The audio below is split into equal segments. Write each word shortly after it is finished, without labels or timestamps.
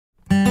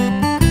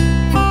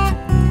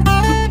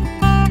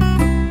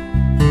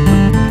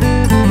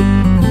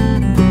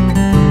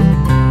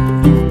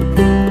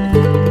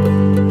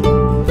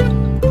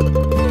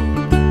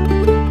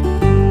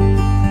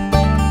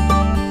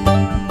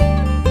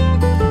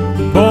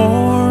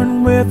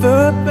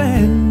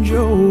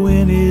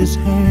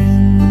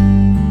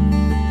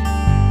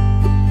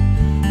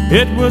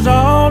It was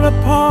all a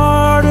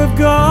part of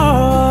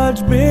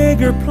God's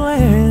bigger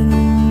plan,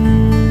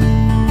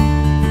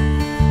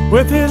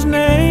 with His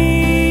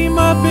name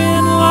up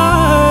in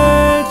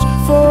lights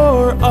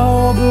for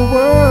all the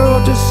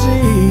world to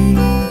see.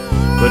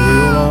 But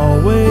He'll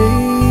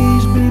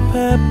always be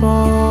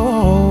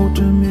Papaw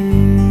to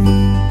me.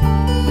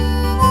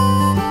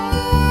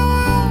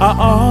 I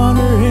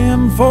honor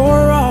Him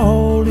for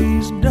all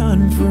He's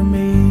done for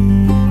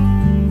me.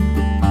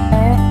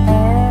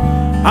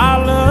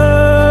 I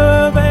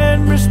love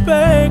and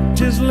respect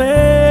His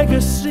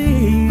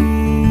legacy.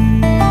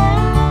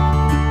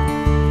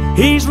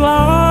 He's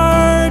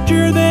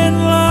larger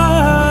than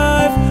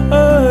life,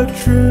 a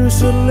true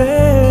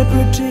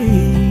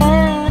celebrity.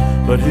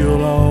 But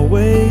He'll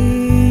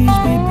always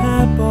be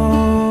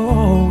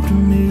Papaw to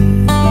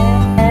me.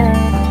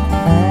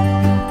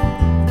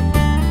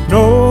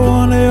 No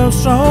one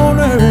else on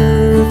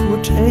earth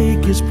will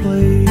take His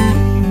place,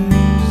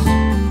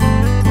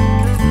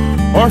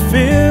 or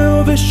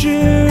fill the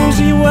shoes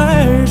He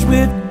wears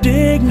with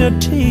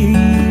dignity.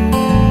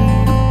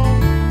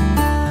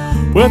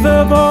 With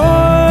a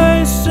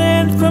voice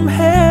sent from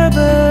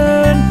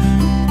heaven,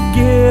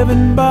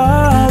 given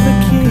by the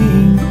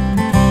King,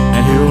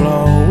 and He'll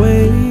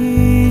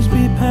always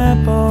be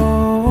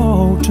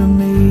Papaw to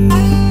me.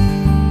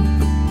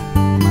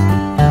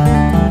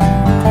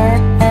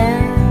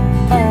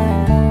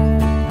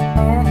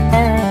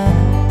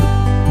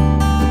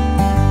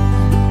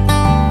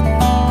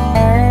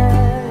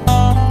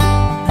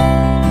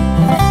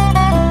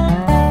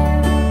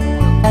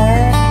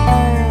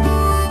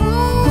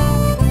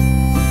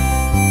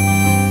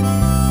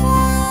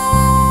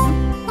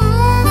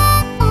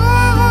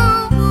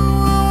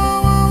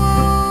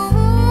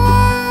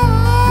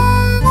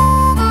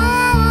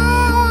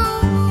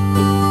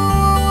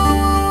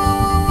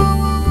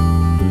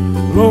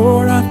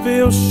 Lord, I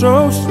feel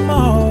so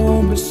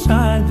small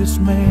beside this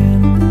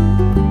man,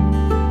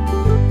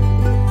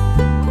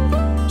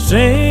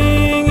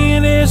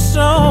 singing his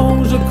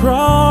songs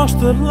across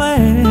the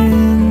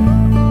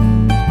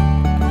land.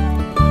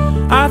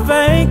 I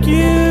thank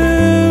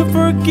You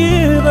for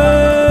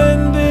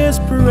giving this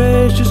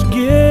precious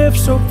gift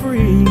so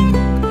free,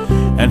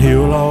 and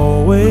He'll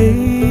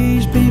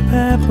always be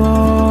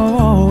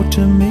Papaw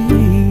to me.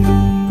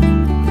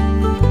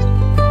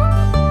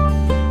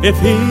 If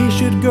He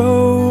should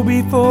go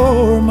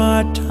before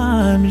my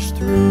time is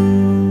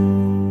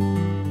through,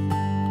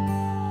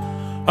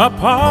 a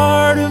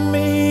part of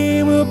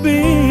me will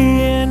be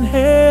in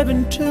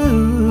heaven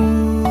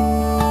too.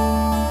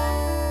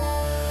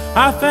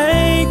 I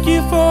thank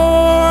You for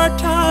our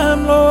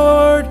time,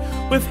 Lord,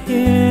 with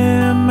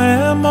Him,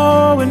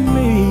 Mo, and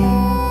me.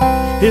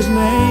 His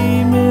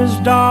name is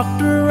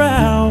Dr.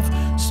 Ralph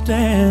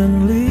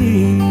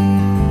Stanley.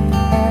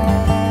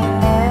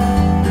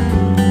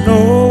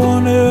 No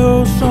one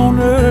else on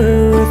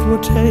earth will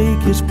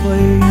take His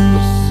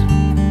place,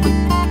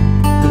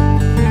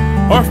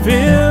 or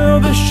fill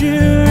the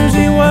shoes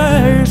He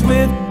wears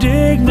with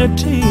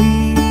dignity.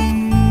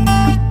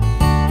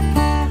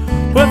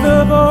 With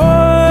a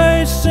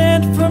voice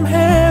sent from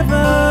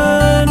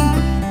heaven,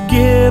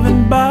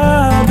 given by